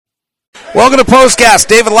Welcome to Postcast.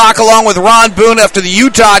 David Locke along with Ron Boone after the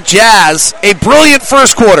Utah Jazz. A brilliant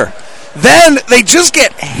first quarter. Then they just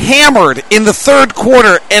get hammered in the third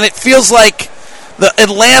quarter, and it feels like the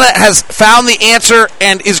Atlanta has found the answer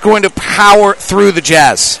and is going to power through the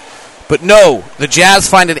Jazz. But no, the Jazz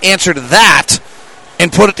find an answer to that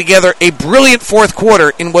and put it together a brilliant fourth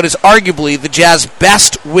quarter in what is arguably the Jazz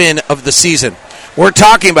best win of the season. We're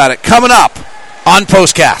talking about it coming up on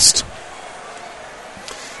Postcast.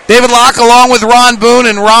 David Locke along with Ron Boone.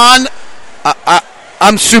 And Ron,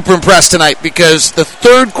 I'm super impressed tonight because the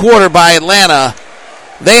third quarter by Atlanta,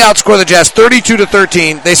 they outscore the Jazz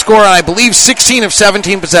 32-13. They score on, I believe, 16 of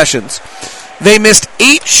 17 possessions. They missed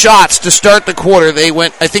 8 shots to start the quarter. They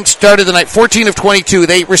started the night 14 of 22.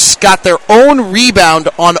 They got their own rebound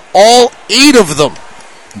on all 8 of them.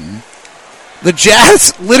 Mm-hmm. The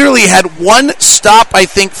Jazz literally had one stop, I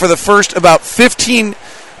think, for the first about 15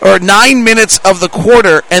 or 9 minutes of the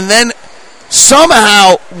quarter, and then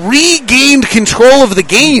somehow regained control of the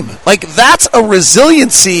game. Like, that's a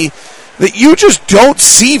resiliency that you just don't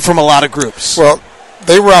see from a lot of groups. Well,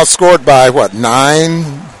 they were outscored by,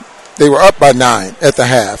 9? They were up by 9 at the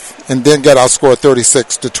half, and then got outscored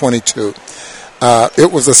 36-22.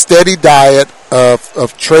 It was a steady diet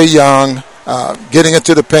of Trae Young getting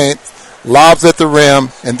into the paint, lobs at the rim,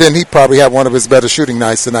 and then he probably had one of his better shooting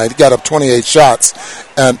nights tonight. He got up 28 shots,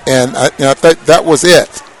 and I think that was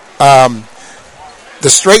it. The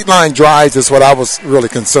straight line drives is what I was really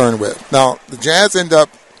concerned with. Now, the Jazz end up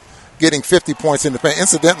getting 50 points in the paint.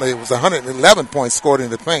 Incidentally, it was 111 points scored in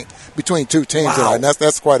the paint between two teams tonight, and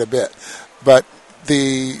that's quite a bit. But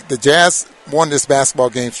the Jazz won this basketball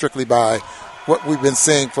game strictly by what we've been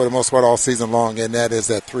seeing for the most part all season long, and that is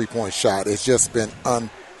that three-point shot. It's just been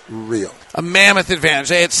unreal. A mammoth advantage.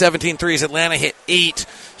 They had 17 threes. Atlanta hit 8.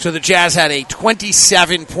 So the Jazz had a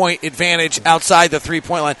 27-point advantage outside the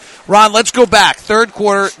three-point line. Ron, let's go back. Third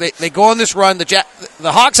quarter, they go on this run. The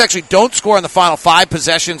Hawks actually don't score in the final 5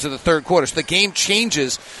 possessions of the third quarter. So the game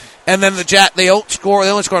changes. And then they only score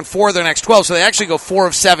on 4 of their next 12. So they actually go 4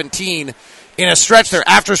 of 17 in a stretch there.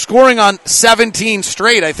 After scoring on 17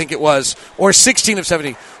 straight, I think it was, or 16 of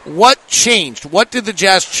 17. What changed? What did the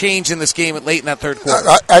Jazz change in this game late in that third quarter?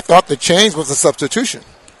 I thought the change was a substitution.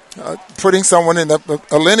 Putting someone in.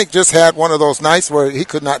 Olynyk just had one of those nights where he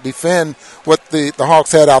could not defend what the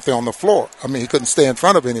Hawks had out there on the floor. I mean, he couldn't stay in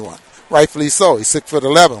front of anyone. Rightfully so. He's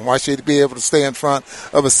 6'11". Why should he be able to stay in front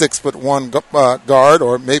of a 6'1" guard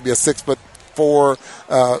or maybe a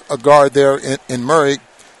 6'4" a guard there in Murray?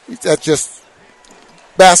 That's just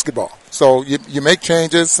basketball. So you make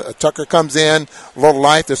changes. Tucker comes in, a little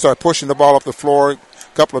life. They start pushing the ball up the floor, a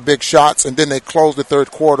couple of big shots, and then they close the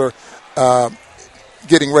third quarter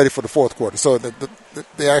getting ready for the fourth quarter. So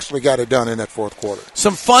they actually got it done in that fourth quarter.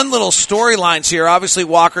 Some fun little storylines here. Obviously,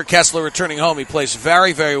 Walker Kessler returning home. He plays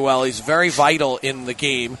very, very well. He's very vital in the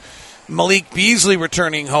game. Malik Beasley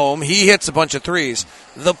returning home. He hits a bunch of threes.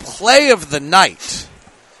 The play of the night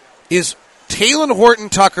is Talen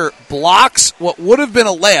Horton-Tucker blocks what would have been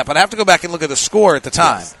a layup. I'd have to go back and look at the score at the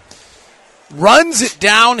time. Yes. Runs it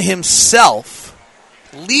down himself,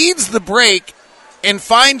 leads the break, and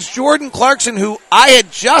finds Jordan Clarkson, who I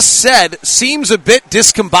had just said seems a bit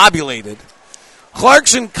discombobulated.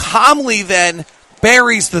 Clarkson calmly then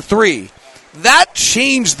buries the three. That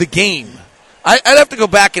changed the game. I'd have to go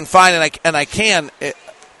back and find it, and I can.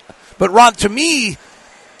 But, Ron, to me,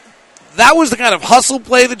 that was the kind of hustle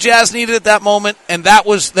play the Jazz needed at that moment, and that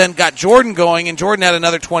was then got Jordan going, and Jordan had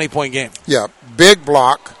another 20-point game. Yeah, big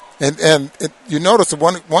block. And you notice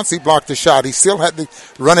once he blocked the shot, he still had to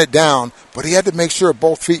run it down, but he had to make sure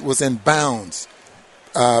both feet was in bounds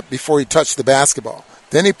before he touched the basketball.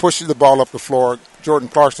 Then he pushes the ball up the floor. Jordan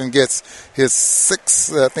Clarkson gets his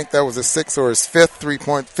fifth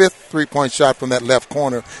three-point shot from that left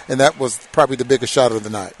corner, and that was probably the biggest shot of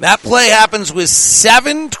the night. That play happens with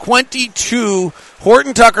 7:22.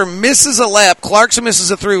 Horton-Tucker misses a layup. Clarkson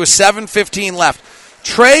misses a three with 7:15 left.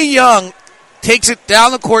 Trae Young takes it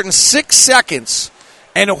down the court in 6 seconds,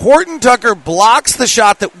 and Horton-Tucker blocks the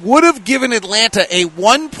shot that would have given Atlanta a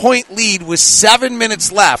 1-point lead with 7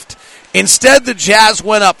 minutes left. Instead, the Jazz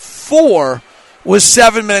went up 4 with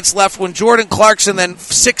 7 minutes left when Jordan Clarkson then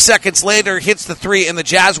 6 seconds later hits the three, and the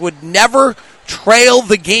Jazz would never trail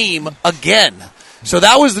the game again. So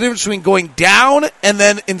that was the difference between going down and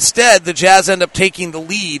then instead the Jazz end up taking the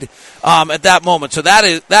lead at that moment. So that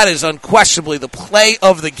is unquestionably the play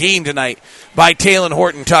of the game tonight by Talen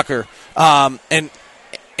Horton-Tucker and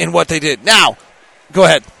what they did. Now, go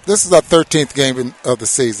ahead. This is our 13th game of the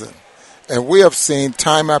season, and we have seen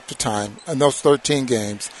time after time in those 13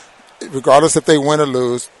 games, regardless if they win or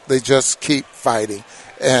lose, they just keep fighting.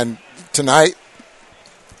 And tonight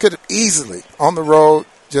could have easily, on the road,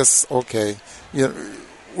 just, okay,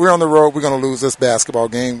 we're on the road. We're going to lose this basketball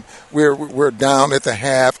game. We're down at the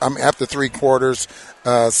half. After 3 quarters,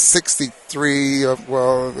 63.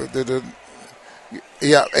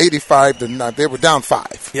 85 to 9. They were down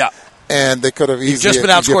 5. Yeah, and they could have easily just been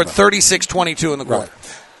outscored 36-22 in the quarter.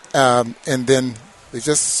 Right. And then they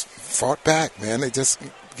just fought back, man. They just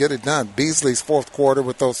get it done. Beasley's fourth quarter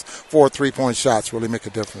with those 4 3-point shots really make a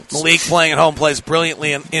difference. Malik playing at home plays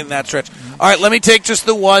brilliantly in that stretch. All right, let me take just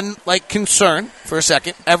the one concern for a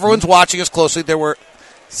second. Everyone's watching us closely. There were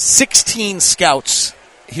 16 scouts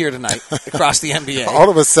here tonight across the NBA. All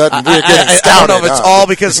of a sudden, we're getting scouted. I don't know if it's all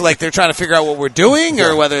because they're trying to figure out what we're doing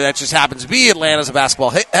or whether that just happens to be Atlanta's a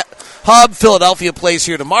basketball hub. Philadelphia plays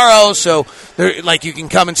here tomorrow, so you can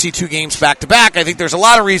come and see 2 games back-to-back. I think there's a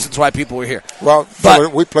lot of reasons why people were here. Well,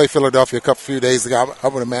 we played Philadelphia a few days ago. I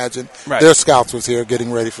would imagine their scouts was here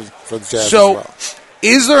getting ready for the Jazz as well.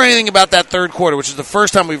 Is there anything about that third quarter, which is the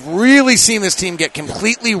first time we've really seen this team get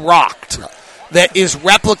completely rocked, that is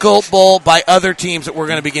replicable by other teams that we're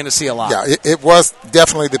going to begin to see a lot? Yeah, it was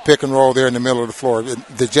definitely the pick and roll there in the middle of the floor.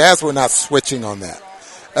 The Jazz were not switching on that.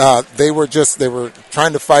 They were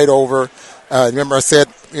trying to fight over. Remember I said,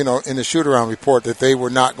 in the shoot-around report that they were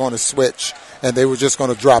not going to switch and they were just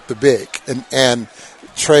going to drop the big. And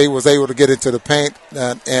Trey was able to get into the paint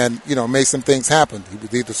and made some things happen. He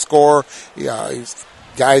would either score,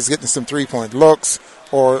 guys getting some 3-point looks,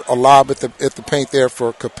 or a lob at the paint there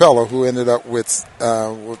for Capella, who ended up with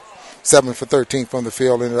 7 for 13 from the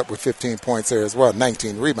field, ended up with 15 points there as well,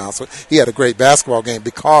 19 rebounds. So he had a great basketball game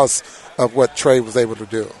because of what Trey was able to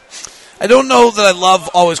do. I don't know that I love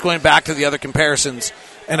always going back to the other comparisons,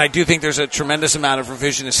 and I do think there's a tremendous amount of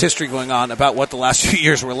revisionist history going on about what the last few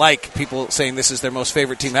years were like. People saying this is their most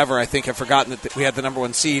favorite team ever, I think, have forgotten that we had the number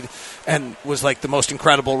 1 seed and was the most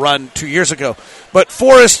incredible run 2 years ago. But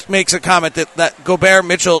Forrest makes a comment that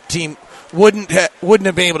Gobert-Mitchell team wouldn't have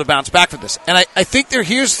been able to bounce back from this. And I think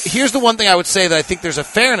here's the one thing I would say that I think there's a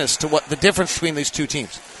fairness to what the difference between these two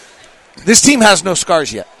teams. This team has no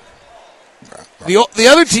scars yet. The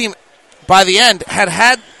other team, by the end,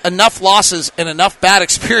 had enough losses and enough bad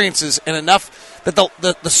experiences and enough that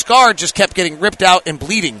the scar just kept getting ripped out and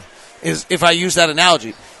bleeding, is if I use that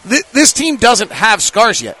analogy. This team doesn't have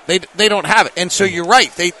scars yet. They don't have it. And so you're right.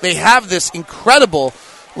 They have this incredible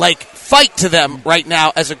fight to them right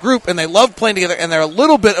now as a group, and they love playing together, and they're a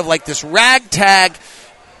little bit of this ragtag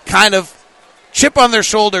kind of chip on their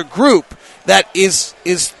shoulder group that is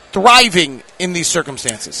thriving in these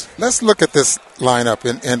circumstances. Let's look at this lineup,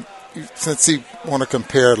 and since you want to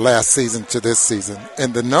compare last season to this season,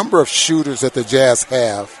 and the number of shooters that the Jazz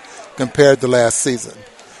have compared to last season,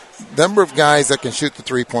 number of guys that can shoot the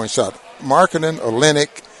 3-point shot, Markkanen,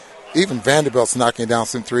 Olynyk, even Vanderbilt's knocking down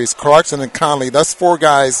some threes. Clarkson and Conley, that's 4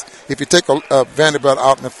 guys. If you take Vanderbilt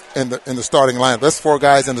out in the starting lineup, that's 4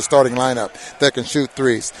 guys in the starting lineup that can shoot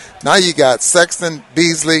threes. Now you got Sexton,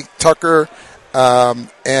 Beasley, Tucker,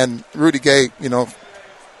 and Rudy Gay,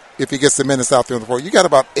 if he gets the minutes out there on the floor. You got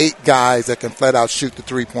about 8 guys that can flat out shoot the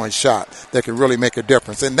 3-point shot that can really make a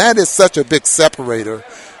difference. And that is such a big separator.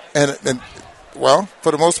 And well,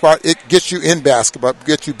 for the most part, it gets you in basketball,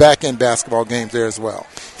 gets you back in basketball games there as well.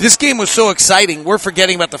 This game was so exciting, we're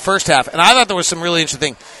forgetting about the first half, and I thought there was some really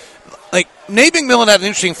interesting thing. Nate McMillan had an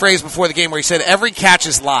interesting phrase before the game where he said, every catch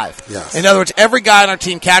is live. Yes. In other words, every guy on our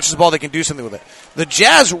team catches the ball, they can do something with it. The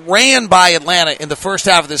Jazz ran by Atlanta in the first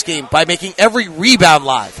half of this game by making every rebound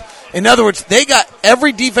live. In other words, they got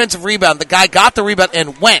every defensive rebound. The guy got the rebound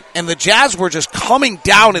and went. And the Jazz were just coming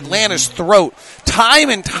down Atlanta's throat time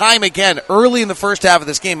and time again early in the first half of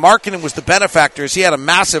this game. Markkanen was the benefactor as he had a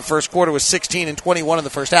massive first quarter with 16 and 21 in the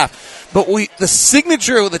first half. But the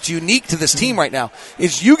signature that's unique to this team right now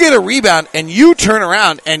is you get a rebound and you turn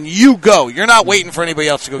around and you go. You're not waiting for anybody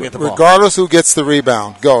else to go get the ball. Regardless who gets the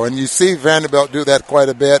rebound, go. And you see Vanderbilt do that quite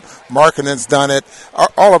a bit. Markkanen's done it.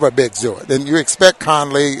 All of our bigs do it. And you expect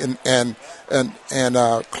Conley and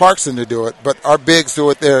Clarkson to do it, but our bigs do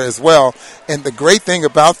it there as well. And the great thing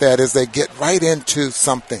about that is they get right into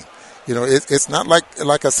something. It's not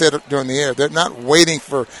like I said during the air. They're not waiting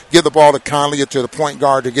for give the ball to Conley or to the point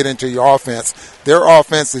guard to get into your offense. Their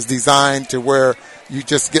offense is designed to where you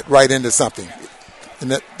just get right into something,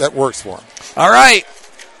 and that works for them. All right,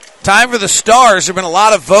 time for the stars. There have been a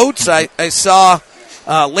lot of votes. I saw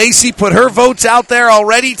Lacey put her votes out there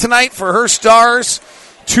already tonight for her stars.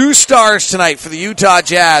 2 stars tonight for the Utah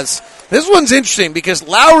Jazz. This one's interesting because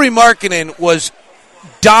Lauri Markkanen was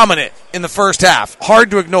dominant in the first half.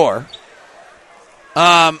 Hard to ignore.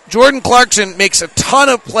 Jordan Clarkson makes a ton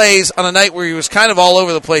of plays on a night where he was kind of all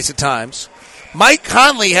over the place at times. Mike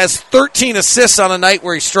Conley has 13 assists on a night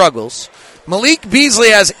where he struggles. Malik Beasley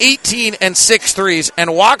has 18 and 6 threes.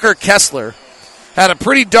 And Walker Kessler had a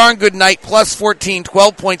pretty darn good night, plus 14,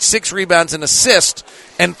 12.6 rebounds, and assist,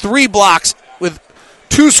 and 3 blocks with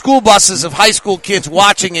 2 school buses of high school kids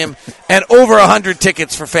watching him and over 100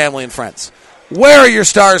 tickets for family and friends. Where are your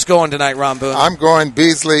stars going tonight, Ron Boone? I'm going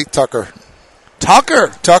Beasley, Tucker.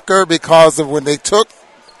 Tucker, because of when they took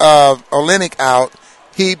Olynyk out,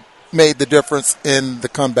 he made the difference in the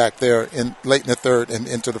comeback there late in the third and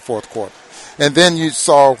into the fourth quarter. And then you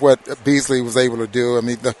saw what Beasley was able to do. I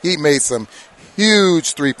mean, he made some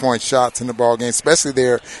huge three-point shots in the ball game, especially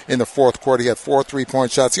there in the fourth quarter. He had 4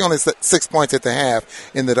 3-point shots. He only set 6 points at the half,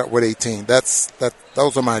 ended up with 18. Those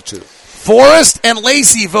are my 2. Forrest and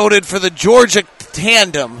Lacey voted for the Georgia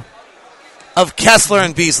tandem of Kessler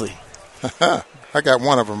and Beasley. I got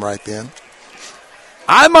one of them right then.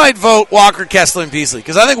 I might vote Walker Kessler and Beasley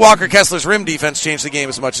because I think Walker Kessler's rim defense changed the game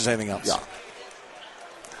as much as anything else. Yeah.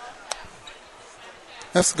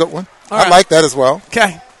 That's a good one. All I right. like that as well.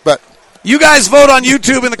 Okay. But you guys vote on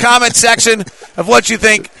YouTube in the comment section of what you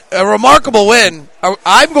think. A remarkable win.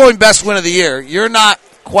 I'm going best win of the year. You're not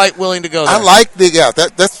quite willing to go there. I like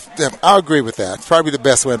that's I agree with that. It's probably the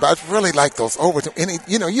best win, but I really like those overtime. And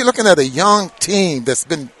you're looking at a young team that's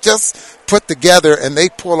been just put together, and they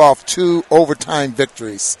pull off 2 overtime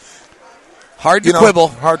victories. Hard to quibble.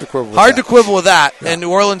 Hard to quibble with that. Yeah. And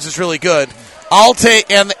New Orleans is really good. I'll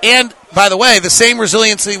take and by the way, the same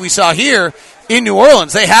resiliency we saw here in New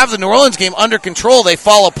Orleans. They have the New Orleans game under control. They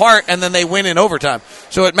fall apart, and then they win in overtime.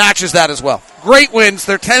 So it matches that as well. Great wins.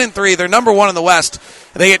 They're 10-3. They're number 1 in the West.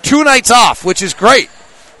 They get 2 nights off, which is great.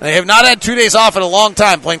 They have not had 2 days off in a long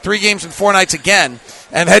time, playing 3 games in 4 nights again,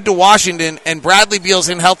 and head to Washington. And Bradley Beal's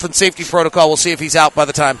in health and safety protocol. We'll see if he's out by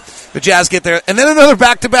the time the Jazz get there. And then another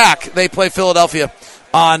back-to-back. They play Philadelphia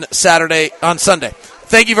on Sunday.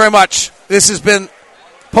 Thank you very much. This has been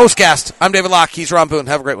Postcast. I'm David Locke. He's Ron Boone.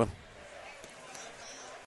 Have a great one.